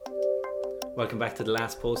Welcome back to the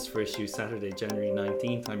last post for issue Saturday, January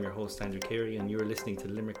 19th. I'm your host, Andrew Carey, and you're listening to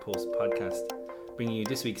the Limerick Post podcast, bringing you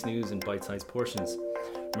this week's news in bite-sized portions.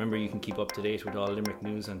 Remember, you can keep up to date with all Limerick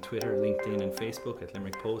news on Twitter, LinkedIn and Facebook at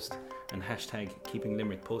Limerick Post and hashtag Keeping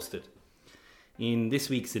Limerick Posted. In this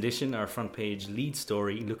week's edition, our front page lead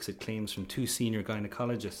story looks at claims from two senior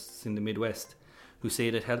gynecologists in the Midwest who say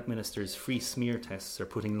that health ministers' free smear tests are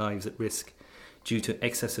putting lives at risk due to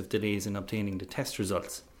excessive delays in obtaining the test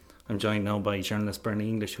results. I'm joined now by journalist Bernie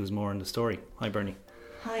English, who's more on the story. Hi, Bernie.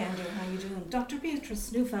 Hi, Andrew. How are you doing? Dr.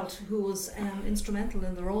 Beatrice Neufeld, who was instrumental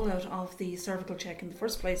in the rollout of the cervical check in the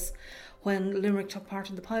first place when Limerick took part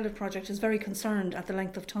in the pilot project, is very concerned at the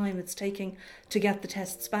length of time it's taking to get the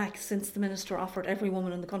tests back since the minister offered every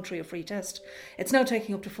woman in the country a free test. It's now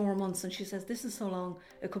taking up to 4 months, and she says this is so long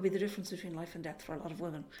it could be the difference between life and death for a lot of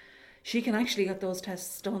women. She can actually get those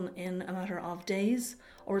tests done in a matter of days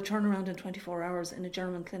or a turnaround in 24 hours in a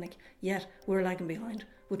German clinic, yet we're lagging behind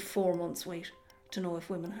with 4 months wait to know if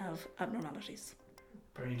women have abnormalities.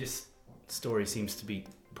 Bernie, this story seems to be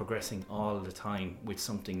progressing all the time with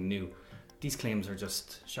something new. These claims are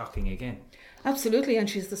just shocking again. Absolutely, and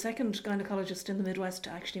she's the second gynaecologist in the Midwest to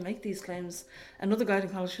actually make these claims. Another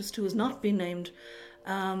gynaecologist who has not been named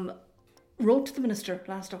wrote to the minister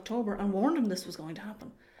last October and warned him this was going to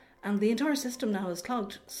happen. And the entire system now is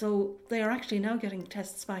clogged, so they are actually now getting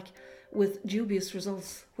tests back with dubious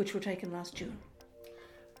results, which were taken last June.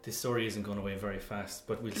 This story isn't going away very fast,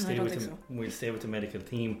 but we'll stay with the medical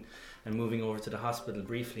theme and moving over to the hospital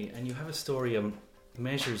briefly. And you have a story of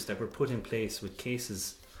measures that were put in place with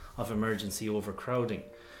cases of emergency overcrowding.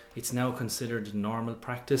 It's now considered normal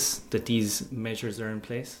practice that these measures are in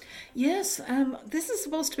place? Yes, this is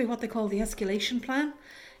supposed to be what they call the escalation plan,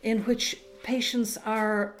 in which patients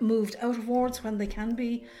are moved out of wards when they can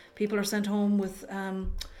be. People are sent home with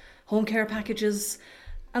home care packages.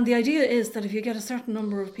 And the idea is that if you get a certain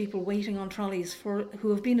number of people waiting on trolleys who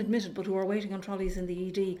have been admitted but who are waiting on trolleys in the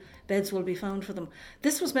ED, beds will be found for them.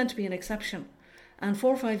 This was meant to be an exception. And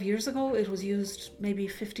 4 or 5 years ago, it was used maybe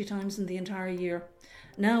 50 times in the entire year.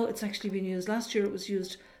 Now it's actually been used. Last year it was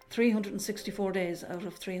used 364 days out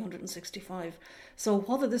of 365. So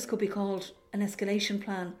whether this could be called an escalation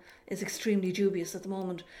plan is extremely dubious at the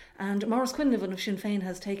moment. And Maurice Quinlivan of Sinn Féin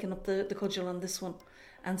has taken up the cudgel on this one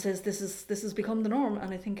and says this has become the norm,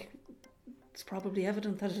 and I think it's probably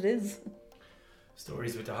evident that it is.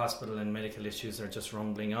 Stories with the hospital and medical issues are just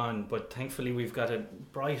rumbling on, but thankfully we've got a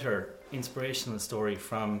brighter, inspirational story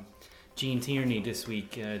from Jean Tierney this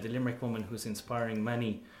week, the Limerick woman who's inspiring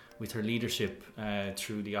many with her leadership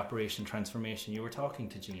through the Operation Transformation. You were talking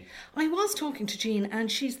to Jean. I was talking to Jean,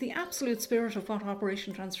 and she's the absolute spirit of what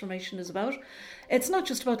Operation Transformation is about. It's not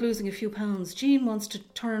just about losing a few pounds. Jean wants to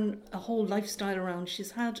turn a whole lifestyle around.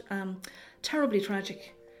 She's had a terribly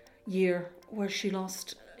tragic year where she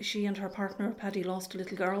and her partner Paddy lost a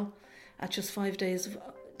little girl at just 5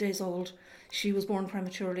 days old. She was born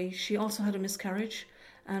prematurely. She also had a miscarriage,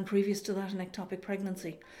 and previous to that an ectopic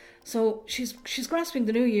pregnancy. So she's grasping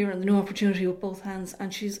the new year and the new opportunity with both hands,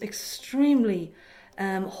 and she's extremely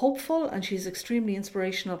hopeful, and she's extremely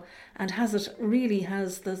inspirational, and has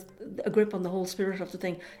a grip on the whole spirit of the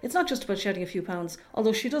thing. It's not just about shedding a few pounds,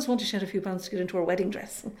 although she does want to shed a few pounds to get into her wedding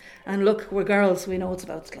dress. And look, we're girls, we know it's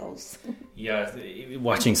about clothes. Yeah,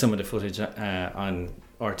 watching some of the footage on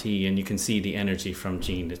RT, and you can see the energy from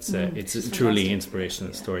Jean. It's a truly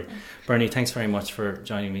inspirational story. Bernie, thanks very much for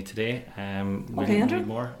joining me today. Okay,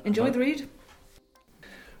 Andrew, enjoy the read.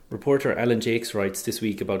 Reporter Alan Jakes writes this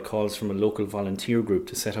week about calls from a local volunteer group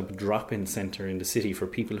to set up a drop-in centre in the city for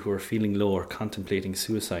people who are feeling low or contemplating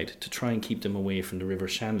suicide to try and keep them away from the River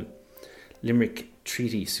Shannon. Limerick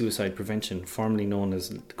Treaty Suicide Prevention, formerly known as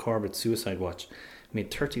the Corbett Suicide Watch,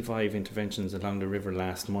 made 35 interventions along the river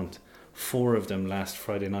last month, 4 of them last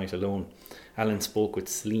Friday night alone. Alan spoke with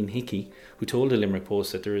Celine Hickey, who told the Limerick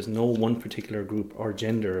Post that there is no one particular group or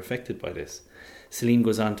gender affected by this. Celine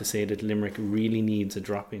goes on to say that Limerick really needs a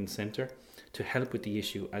drop-in centre to help with the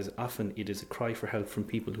issue, as often it is a cry for help from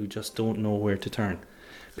people who just don't know where to turn.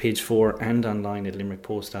 Page 4 and online at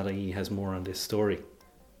limerickpost.ie has more on this story.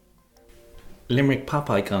 Limerick pop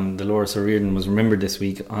icon Dolores O'Riordan was remembered this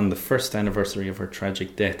week on the first anniversary of her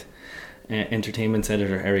tragic death. Entertainment's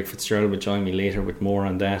editor Eric Fitzgerald will join me later with more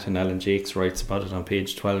on that, and Alan Jakes writes about it on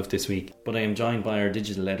page 12 this week. But I am joined by our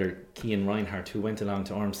digital editor Cian Reinhardt, who went along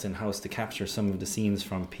to Ormston House to capture some of the scenes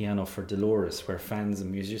from Piano for Dolores, where fans and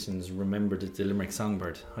musicians remembered the Limerick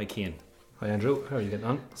Songbird. Hi Cian. Hi Andrew, how are you getting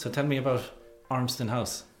on? So tell me about Ormston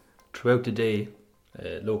House. Throughout the day,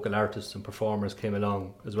 local artists and performers came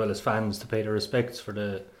along, as well as fans, to pay their respects for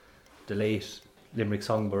the late Limerick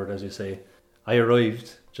Songbird, as you say. I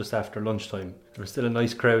arrived just after lunchtime. There was still a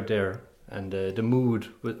nice crowd there, and the mood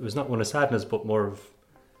was not one of sadness but more of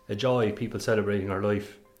a joy, people celebrating our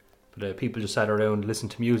life. But people just sat around,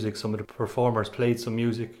 listened to music. Some of the performers played some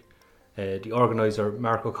music. The organiser,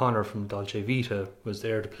 Mark O'Connor from Dolce Vita, was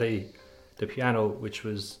there to play the piano, which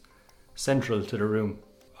was central to the room.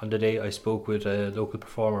 On the day I spoke with a local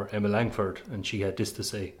performer, Emma Langford, and she had this to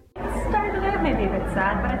say. It started out maybe a bit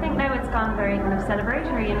sad, but I think now it's gone very kind of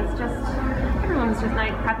celebratory, and it's just, everyone's just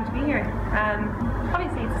like happy to be here.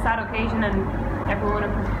 Obviously it's a sad occasion and everyone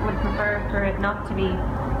would prefer for it not to be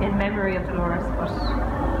in memory of Dolores, but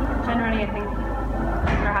generally I think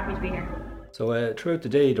we're happy to be here. So throughout the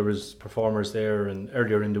day there was performers there, and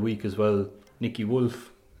earlier in the week as well, Nicky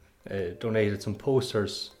Wolf donated some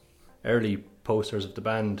posters, early posters of the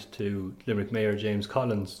band, to Limerick Mayor James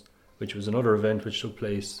Collins, which was another event which took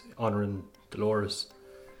place honouring Dolores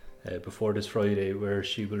before this Friday, where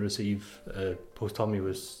she will receive a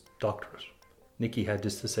posthumous doctorate. Nicky had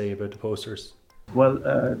this to say about the posters. Well,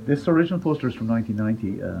 this original poster is from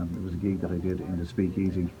 1990. It was a gig that I did in the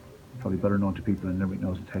Speakeasy, probably better known to people in Limerick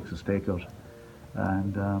now as the Texas Stakeout.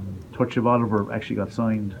 And Touch of Oliver actually got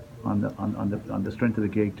signed on the strength of the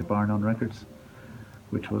gig to Barndown Records,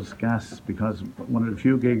 which was gas, because one of the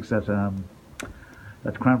few gigs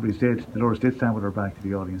that Cranberries did, Dolores did stand with her back to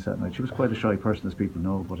the audience that night. She was quite a shy person, as people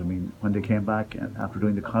know, but I mean, when they came back after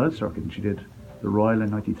doing the college circuit, and she did the Royal in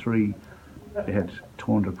 '93, they had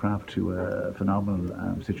toned their craft to a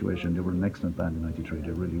phenomenal situation. They were an excellent band in '93, they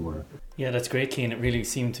really were. Yeah, that's great, Cian. It really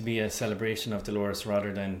seemed to be a celebration of Dolores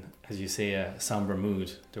rather than, as you say, a sombre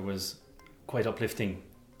mood. There was quite uplifting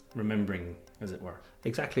remembering, as it were.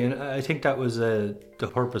 Exactly, and I think that was the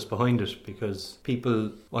purpose behind it, because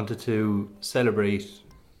people wanted to celebrate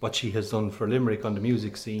what she has done for Limerick on the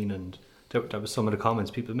music scene, and that was some of the comments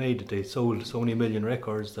people made, that they sold so many million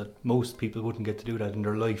records that most people wouldn't get to do that in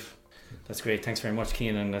their life. That's great. Thanks very much,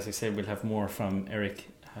 Cian. And as I said, we'll have more from Eric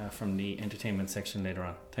from the entertainment section later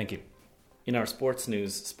on. Thank you. In our sports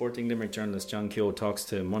news, Sporting Limerick journalist John Keogh talks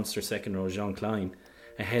to Munster second row Jean Klein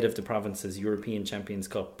ahead of the province's European Champions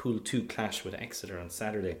Cup Pool 2 clash with Exeter on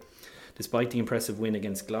Saturday. Despite the impressive win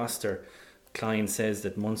against Gloucester, Klein says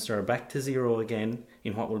that Munster are back to zero again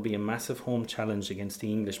in what will be a massive home challenge against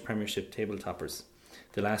the English Premiership tabletoppers.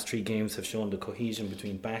 The last 3 games have shown the cohesion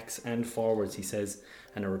between backs and forwards, he says,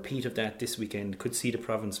 and a repeat of that this weekend could see the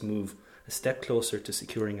province move a step closer to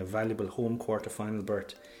securing a valuable home quarter-final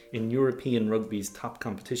berth in European rugby's top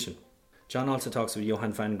competition. John also talks with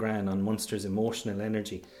Johan van Gran on Munster's emotional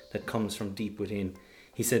energy that comes from deep within.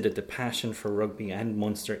 He said that the passion for rugby and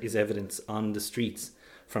Munster is evident on the streets,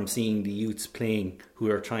 from seeing the youths playing who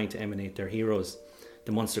are trying to emanate their heroes.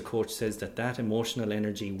 The Munster coach says that emotional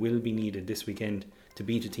energy will be needed this weekend to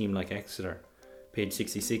beat a team like Exeter. Page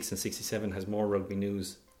 66 and 67 has more rugby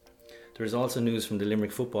news. There is also news from the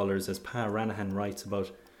Limerick footballers, as Pa Ranahan writes about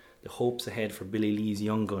the hopes ahead for Billy Lee's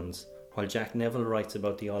young guns, while Jack Neville writes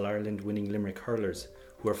about the All-Ireland winning Limerick hurlers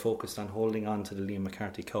who are focused on holding on to the Liam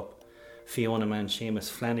McCarthy Cup. Fiona man Seamus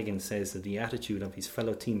Flanagan says that the attitude of his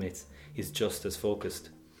fellow teammates is just as focused.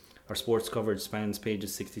 Our sports coverage spans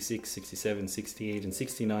pages 66, 67, 68 and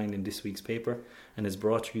 69 in this week's paper, and is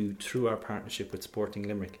brought to you through our partnership with Sporting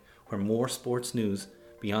Limerick, where more sports news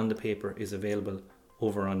beyond the paper is available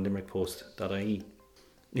over on limerickpost.ie.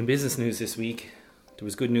 In business news this week, there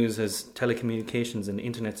was good news as telecommunications and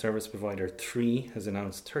internet service provider Three has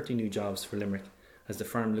announced 30 new jobs for Limerick as the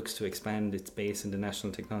firm looks to expand its base in the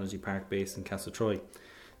National Technology Park base in Castletroy.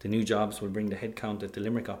 The new jobs will bring the headcount at the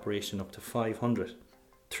Limerick operation up to 500.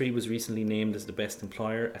 Three was recently named as the best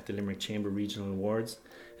employer at the Limerick Chamber Regional Awards,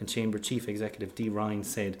 and Chamber Chief Executive Dee Ryan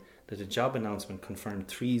said that the job announcement confirmed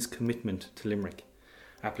Three's commitment to Limerick.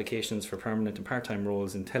 Applications for permanent and part-time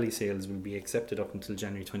roles in telesales will be accepted up until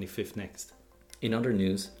January 25th next. In other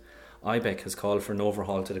news, IBEC has called for an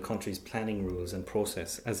overhaul to the country's planning rules and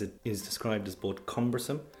process, as it is described as both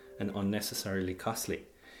cumbersome and unnecessarily costly.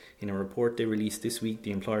 In a report they released this week,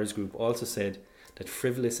 the employers group also said that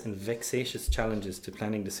frivolous and vexatious challenges to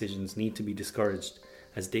planning decisions need to be discouraged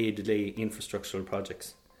as they delay infrastructural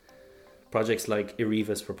projects. Projects like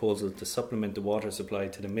Ireva's proposal to supplement the water supply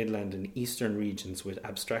to the Midland and Eastern regions with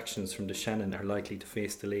abstractions from the Shannon are likely to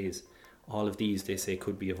face delays. All of these, they say,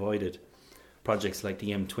 could be avoided. Projects like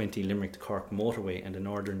the M20 Limerick to Cork motorway and the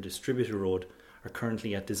Northern Distributor Road are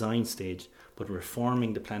currently at design stage, but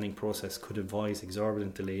reforming the planning process could avoid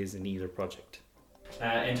exorbitant delays in either project.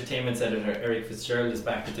 Entertainment editor Eric Fitzgerald is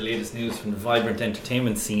back with the latest news from the vibrant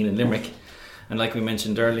entertainment scene in Limerick. And like we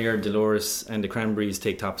mentioned earlier, Dolores and the Cranberries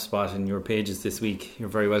take top spot in your pages this week. You're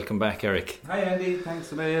very welcome back, Eric. Hi Andy, thanks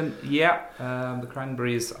a million. Yeah, the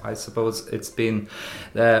Cranberries, I suppose it's been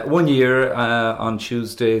 1 year on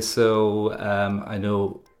Tuesday, so I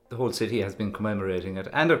know the whole city has been commemorating it,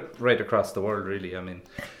 and right across the world really. I mean,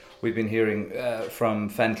 we've been hearing from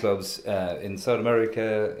fan clubs in South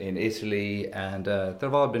America, in Italy, and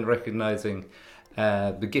they've all been recognising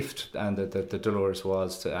the gift and that Dolores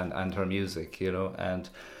was and her music, you know, and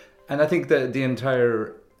I think that the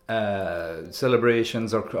entire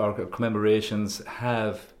celebrations or commemorations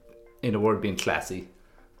have, in a word, been classy,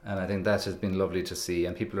 and I think that has been lovely to see.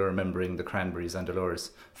 And people are remembering the Cranberries and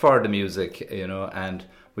Dolores for the music, you know, and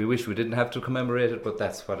we wish we didn't have to commemorate it, but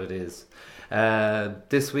that's what it is.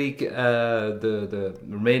 This week, the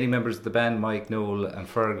remaining members of the band, Mike, Noel, and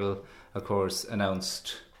Fergal, of course,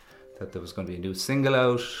 announced that there was going to be a new single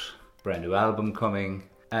out, brand new album coming,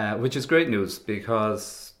 which is great news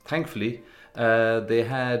because thankfully they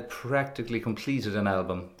had practically completed an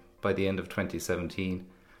album by the end of 2017.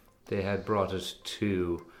 They had brought it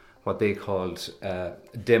to what they called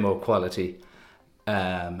demo quality,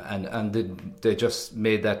 and they just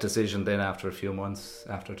made that decision then after a few months,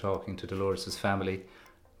 after talking to Dolores' family,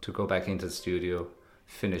 to go back into the studio,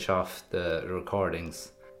 finish off the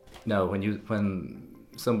recordings. Now, when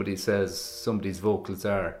somebody says somebody's vocals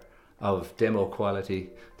are of demo quality,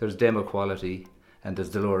 there's demo quality and there's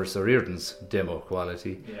Dolores O'Riordan's demo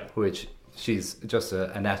quality, which she's just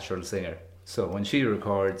a natural singer. So when she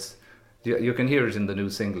records, you can hear it in the new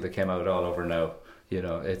single that came out all over now. You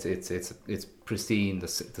know, it's pristine. The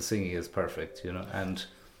singing is perfect. You know, and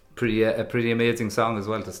a pretty amazing song as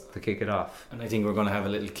well to kick it off. And I think we're going to have a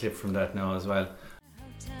little clip from that now as well.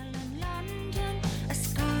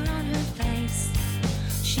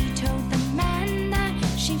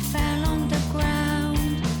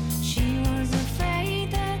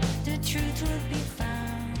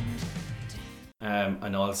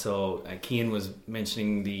 And also, Cian was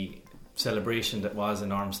mentioning the celebration that was in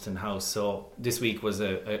Ormston House. So this week was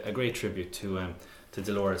a great tribute to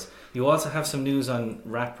Dolores. You also have some news on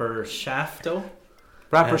rapper Shafto.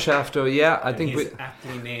 Shafto, yeah, I think his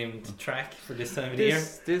aptly named track for this time of the year.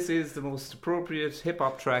 This is the most appropriate hip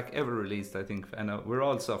hop track ever released, I think, and we're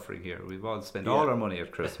all suffering here. We've all spent all our money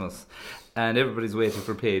at Christmas, and everybody's waiting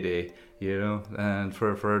for payday. You know, and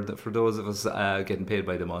for those of us getting paid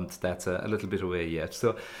by the month, that's a little bit away yet.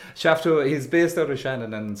 So Shafto, he's based out of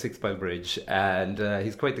Shannon and Sixmile Bridge, and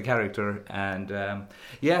he's quite the character. And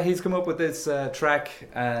he's come up with this track,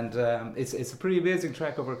 and it's a pretty amazing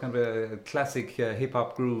track over kind of a classic hip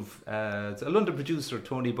hop groove. It's a London producer,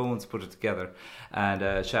 Tony Bones, put it together, and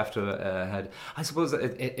Shafto had, I suppose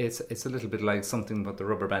it's a little bit like something what the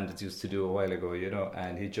Rubber Bandits used to do a while ago, you know.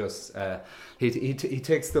 And he just he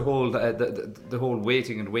takes the whole. The whole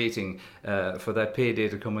waiting for that payday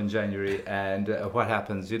to come in January, and what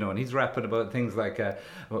happens, you know. And he's rapping about things like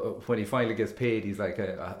when he finally gets paid, he's like,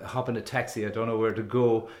 hop in a taxi, I don't know where to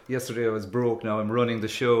go. Yesterday I was broke, now I'm running the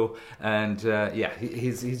show. And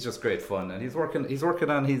he's just great fun, and he's working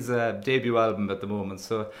on his debut album at the moment,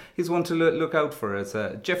 so he's one to look out for. It's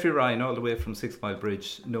Jeffrey Ryan, all the way from Sixmile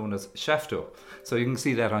Bridge, known as Shafto. So you can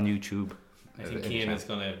see that on YouTube. I think Cian is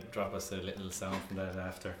going to drop us a little sound from that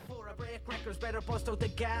after. For a break, records better bust out the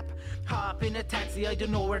gap. Hop in a taxi, I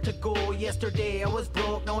don't know where to go. Yesterday I was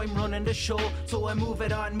broke, now I'm running the show. So I move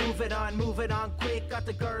it on quick. Got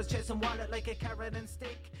the girls chasing wallet like a carrot and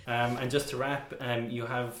stick. And just to wrap, you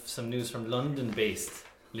have some news from London-based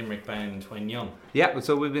Limerick band When Young. Yeah,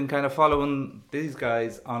 so we've been kind of following these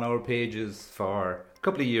guys on our pages for a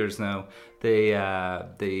couple of years now.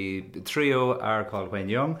 The trio are called When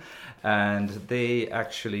Young, and they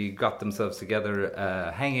actually got themselves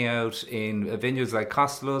together hanging out in venues like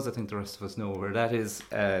Costello's. I think the rest of us know where that is,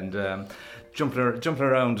 and jumping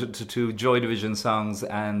around to Joy Division songs,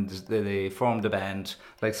 and they formed a band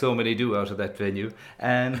like so many do out of that venue,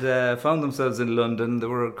 and found themselves in London. They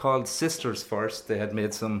were called Sisters first. They had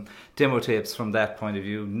made some demo tapes from that point of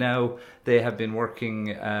view. Now they have been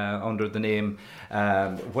working under the name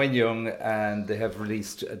When Young, and they have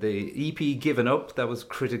released the EP Given Up that was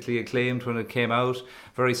critically acclaimed when it came out.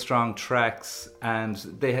 Very strong tracks, and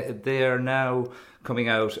they are now coming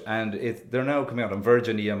out, and they're now coming out on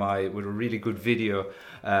Virgin EMI with a really good video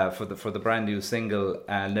for the brand new single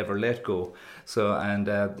Never Let Go. So, and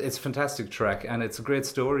it's a fantastic track, and it's a great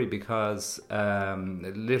story because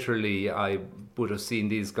literally I would have seen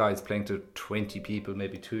these guys playing to 20 people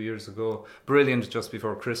maybe 2 years ago. Brilliant, just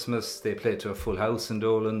before Christmas. They played to a full house in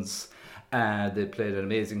Dolan's. They played an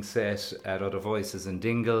amazing set at Other Voices in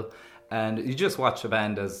Dingle. and you just watch a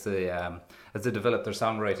band as they develop their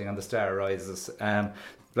songwriting and the star rises.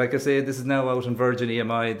 Like I say, this is now out on Virgin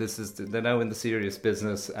EMI. They're now in the serious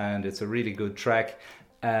business, and it's a really good track.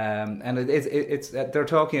 And it's they're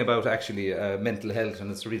talking about actually mental health,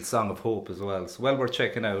 and it's a real song of hope as well. So well worth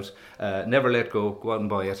checking out. Never Let Go. Go out and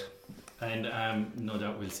buy it. And no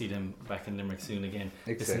doubt we'll see them back in Limerick soon again.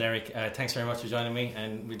 Exactly. Listen, Eric, thanks very much for joining me,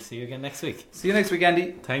 and we'll see you again next week. See you next week,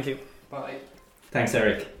 Andy. Thank you. Bye. Thanks,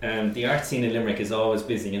 Eric. The art scene in Limerick is always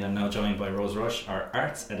busy, and I'm now joined by Rose Rush, our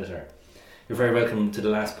arts editor. You're very welcome to The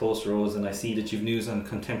Last Post, Rose, and I see that you've news on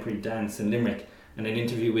contemporary dance in Limerick and an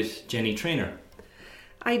interview with Jenny Traynor.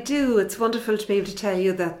 I do. It's wonderful to be able to tell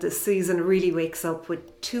you that this season really wakes up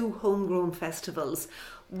with 2 homegrown festivals.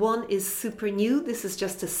 One is super new. This is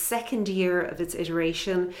just the 2nd year of its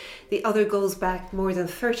iteration. The other goes back more than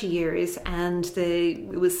 30 years, and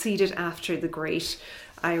it was seeded after the great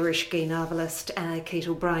Irish gay novelist Kate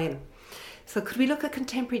O'Brien. So could we look at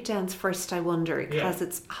contemporary dance first, I wonder, because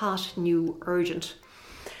it's hot, new, urgent.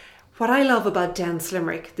 What I love about Dance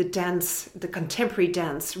Limerick, the contemporary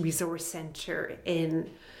dance resource centre in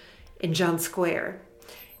John Square,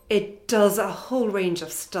 it does a whole range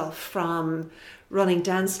of stuff, from running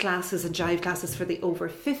dance classes and jive classes for the over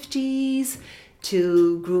 50s,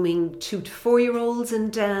 to grooming 2 to 4-year-olds in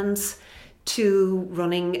dance, to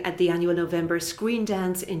running at the annual November Screen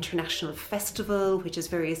Dance International Festival, which is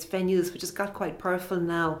various venues, which has got quite powerful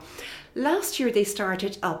now. Last year they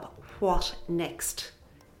started up What Next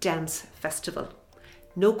Dance Festival.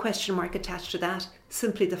 No question mark attached to that,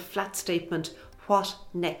 simply the flat statement, What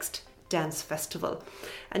Next Dance Festival.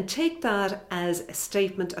 And take that as a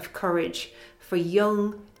statement of courage for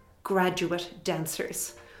young graduate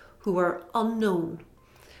dancers who are unknown,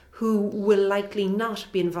 who will likely not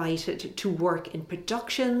be invited to work in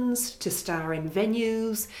productions, to star in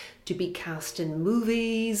venues, to be cast in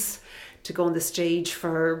movies, to go on the stage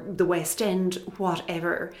for the West End,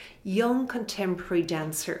 whatever. Young contemporary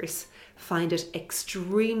dancers find it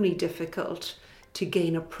extremely difficult to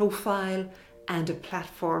gain a profile and a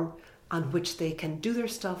platform on which they can do their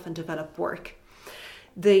stuff and develop work.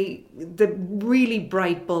 The really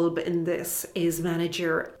bright bulb in this is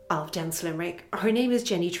manager of Dance Limerick. Her name is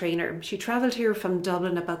Jenny Traynor. She travelled here from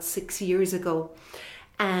Dublin about 6 years ago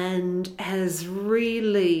and has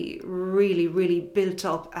really, really, really built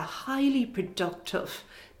up a highly productive,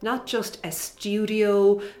 not just a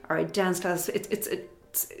studio or a dance class.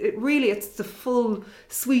 It's the full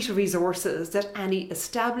suite of resources that any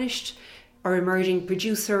established or emerging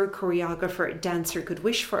producer, choreographer, dancer could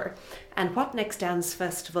wish for. And What Next Dance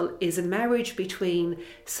Festival is a marriage between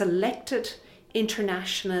selected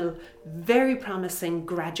international, very promising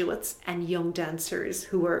graduates and young dancers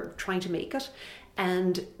who are trying to make it,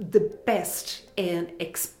 and the best in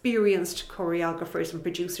experienced choreographers and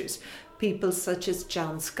producers. People such as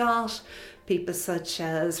John Scott, people such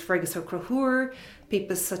as Fergus O'Crohur,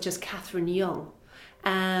 people such as Catherine Young.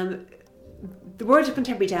 The world of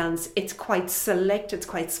contemporary dance, it's quite select, it's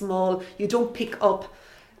quite small. You don't pick up,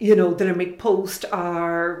 the Limerick Post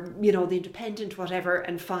or, the Independent, whatever,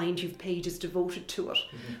 and find you've pages devoted to it.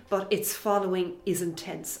 Mm-hmm. But its following is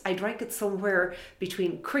intense. I'd rank it somewhere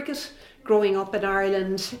between cricket, growing up in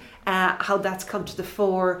Ireland, how that's come to the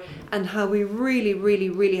fore, and how we really, really,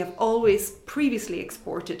 really have always previously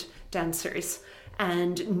exported dancers.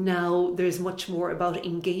 And now there's much more about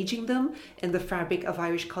engaging them in the fabric of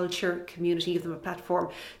Irish culture, community, give them a platform.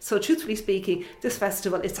 So truthfully speaking, this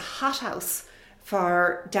festival, it's a hothouse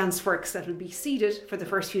for dance works that will be seeded for the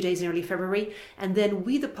first few days in early February. And then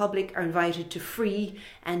we, the public, are invited to free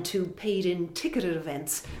and to paid-in ticketed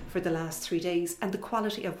events for the last 3 days. And the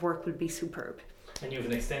quality of work will be superb. And you have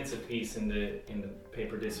an extensive piece in the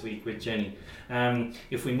paper this week with Jenny.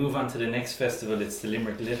 If we move on to the next festival, it's the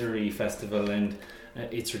Limerick Literary Festival, and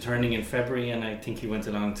it's returning in February, and I think you went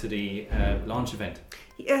along to the launch event.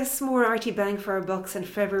 Yes, more arty bang for our bucks in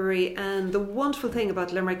February, and the wonderful thing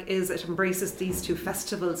about Limerick is it embraces these 2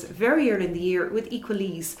 festivals very early in the year with equal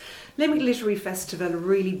ease. Limerick Literary Festival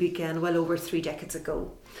really began well over 3 decades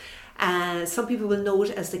ago. Some people will know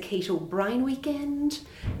it as the Kate O'Brien Weekend,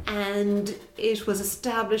 and it was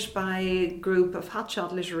established by a group of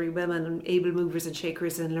hotshot literary women and able movers and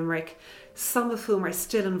shakers in Limerick, some of whom are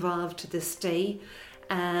still involved to this day.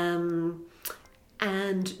 And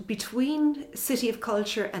between City of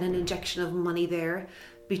Culture and an injection of money there,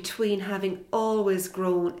 between having always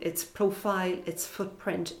grown its profile, its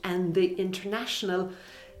footprint, and the international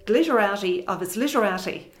glitterati of its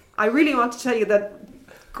literati, I really want to tell you that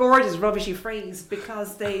gorgeous rubbishy phrase,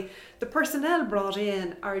 because the personnel brought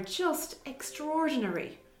in are just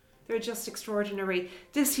extraordinary. They're just extraordinary.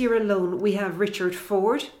 This year alone we have Richard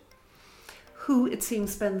Ford, who it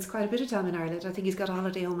seems spends quite a bit of time in Ireland. I think he's got a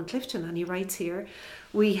holiday home in Clifton, and he writes here.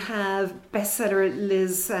 We have bestseller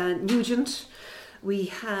Liz Nugent. We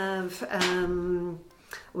have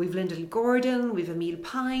we've Lyndall Gordon. We've Emile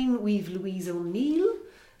Pine. We've Louise O'Neill,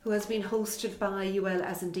 who has been hosted by UL,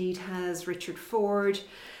 as indeed has Richard Ford.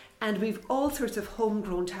 And we've all sorts of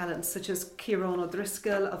homegrown talents, such as Ciarán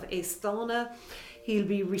O'Driscoll of Aosdána. He'll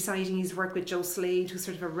be reciting his work with Joe Slade, who's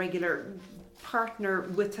sort of a regular partner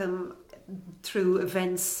with him through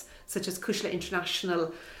events such as Cushla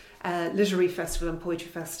International Literary Festival and Poetry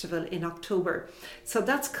Festival in October. So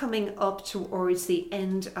that's coming up towards the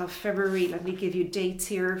end of February. Let me give you dates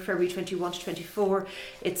here, February 21 to 24.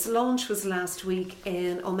 Its launch was last week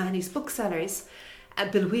in O'Mahony's Booksellers.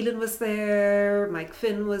 Bill Whelan was there, Mike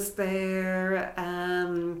Finn was there,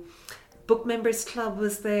 Book Members Club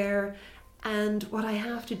was there. And what I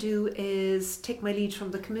have to do is take my lead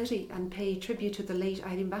from the committee and pay tribute to the late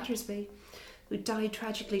Eileen Battersby, who died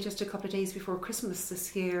tragically just a couple of days before Christmas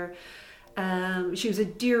this year. She was a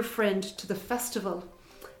dear friend to the festival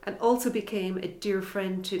and also became a dear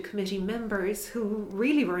friend to committee members who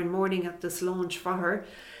really were in mourning at this launch for her.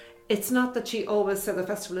 It's not that she always said the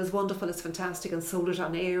festival is wonderful, it's fantastic, and sold it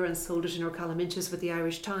on air and sold it in her column inches with the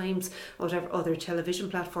Irish Times or whatever other television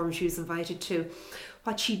platform she was invited to.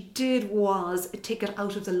 What she did was take it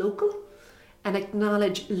out of the local and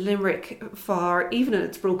acknowledge Limerick for, even in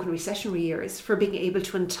its broken recessionary years, for being able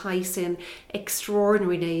to entice in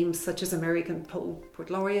extraordinary names such as American poet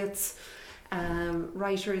laureates,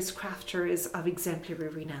 writers, crafters of exemplary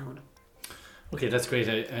renown. Okay, that's great.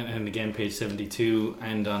 And again, page 72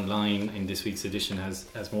 and online in this week's edition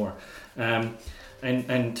has more.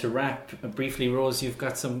 And to wrap briefly, Rose, you've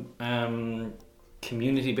got some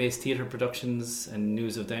community-based theatre productions and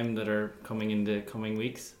news of them that are coming in the coming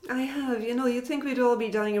weeks. I have. You'd think we'd all be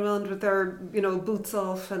dying around with our, boots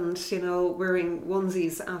off and, wearing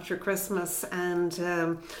onesies after Christmas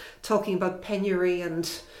and talking about penury and,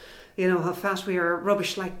 how fat we are,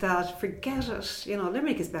 rubbish like that. Forget it.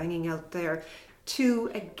 Limerick is banging out there. Two,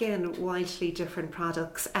 again, widely different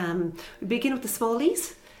products. We begin with the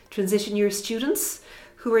Smallies, transition year students,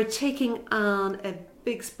 who are taking on a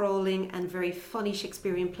big, sprawling and very funny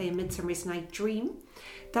Shakespearean play, Midsummer's Night Dream.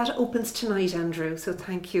 That opens tonight, Andrew, so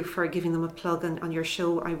thank you for giving them a plug on your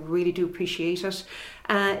show. I really do appreciate it.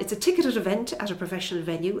 It's a ticketed event at a professional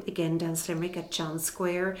venue, again, down Limerick at John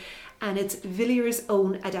Square, and it's Villiers'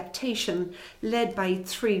 own adaptation, led by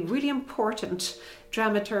three really important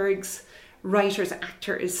dramaturgs, writers,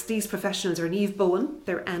 actors. These professionals are Niamh Bowen,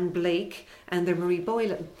 they're Anne Blake, and they're Marie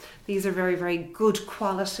Boylan. These are very, very good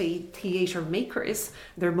quality theatre makers.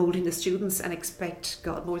 They're moulding the students and expect,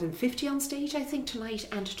 more than 50 on stage, I think, tonight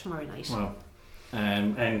and tomorrow night. Wow.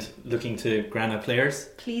 And looking to Grana players.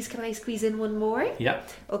 Please, can I squeeze in one more? Yeah.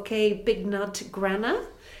 Okay, big nod to Grana.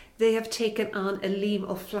 They have taken on a Liam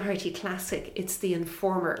O'Flaherty classic. It's The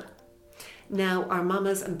Informer. Now, our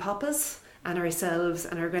mamas and papas and ourselves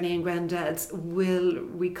and our granny and granddads will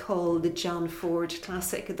recall the John Ford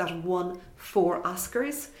classic that won 4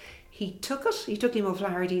 Oscars. He took Liam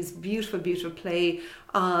O'Flaherty's beautiful, beautiful play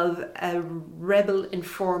of a rebel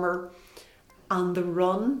informer on the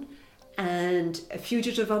run and a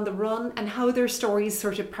fugitive on the run, and how their stories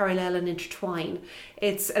sort of parallel and intertwine.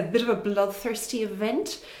 It's a bit of a bloodthirsty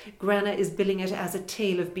event. Grana is billing it as a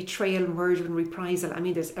tale of betrayal, murder and reprisal. I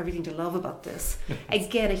mean, there's everything to love about this.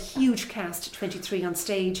 Again, a huge cast, 23 on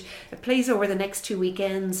stage. It plays over the next 2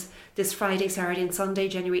 weekends, this Friday, Saturday and Sunday,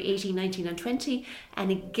 January 18, 19 and 20.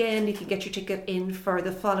 And again, you can get your ticket in for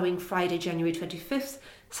the following Friday, January 25th,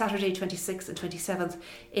 Saturday 26th and 27th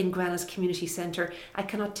in Grana's Community Centre. I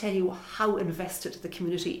cannot tell you how invested the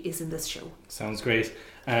community is in this show. Sounds great.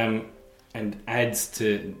 And adds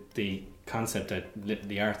to the concept that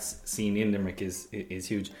the arts scene in Limerick is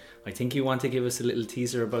huge. I think you want to give us a little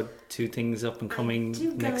teaser about 2 things up and coming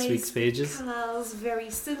next week's pages. Because very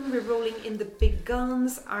soon we're rolling in the big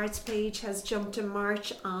guns. Arts page has jumped to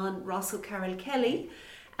March on Ross O'Carroll Kelly.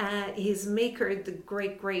 His maker, the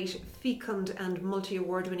great fecund and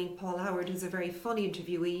multi-award winning Paul Howard, who's a very funny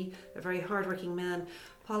interviewee, a very hard-working man.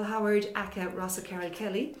 Paul Howard, aka Ross O'Carroll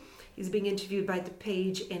Kelly, is being interviewed by the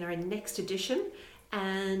page in our next edition,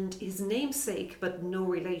 and his namesake, but no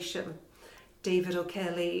relation, David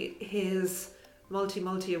O'Kelly, his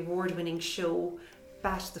multi-award winning show,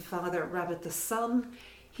 Bat the Father, Rabbit the Son,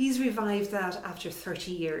 he's revived that after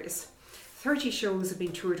 30 years. 30 shows have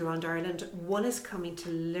been toured around Ireland. One is coming to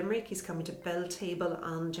Limerick. He's coming to Belltable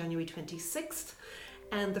on January 26th.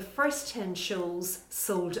 And the first 10 shows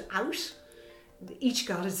sold out. Each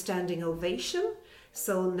got a standing ovation.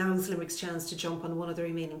 So now's Limerick's chance to jump on one of the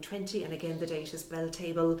remaining 20. And again, the date is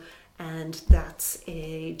Belltable. and that's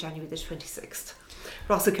January the 26th.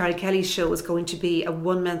 Russell Carl Kelly's show is going to be a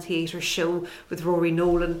one-man theatre show with Rory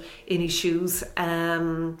Nolan in his shoes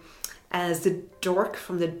as the Dork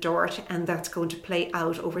from the Dort, and that's going to play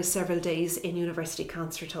out over several days in University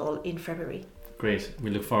Concert Hall in February. Great. We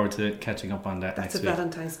look forward to catching up on that That's next a week.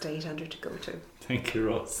 Valentine's Day tender to go to. Thank you,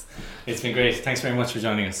 Rose. It's been great. Thanks very much for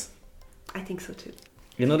joining us. I think so too.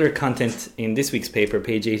 In other content in this week's paper,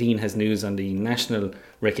 page 18 has news on the national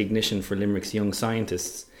recognition for Limerick's young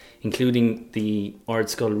scientists, including the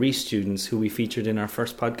Ard-Scoil Rees students who we featured in our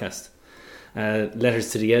first podcast.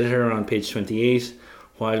 Letters to the editor are on page 28,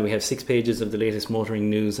 while we have 6 pages of the latest motoring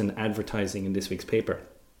news and advertising in this week's paper.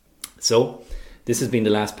 So, this has been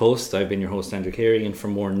The Last Post. I've been your host, Andrew Carey, and for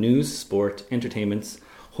more news, sport, entertainments,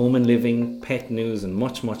 home and living, pet news and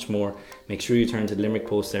much, much more, make sure you turn to the Limerick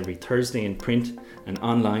Post every Thursday in print and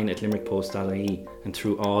online at limerickpost.ie and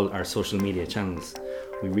through all our social media channels.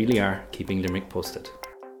 We really are keeping Limerick posted.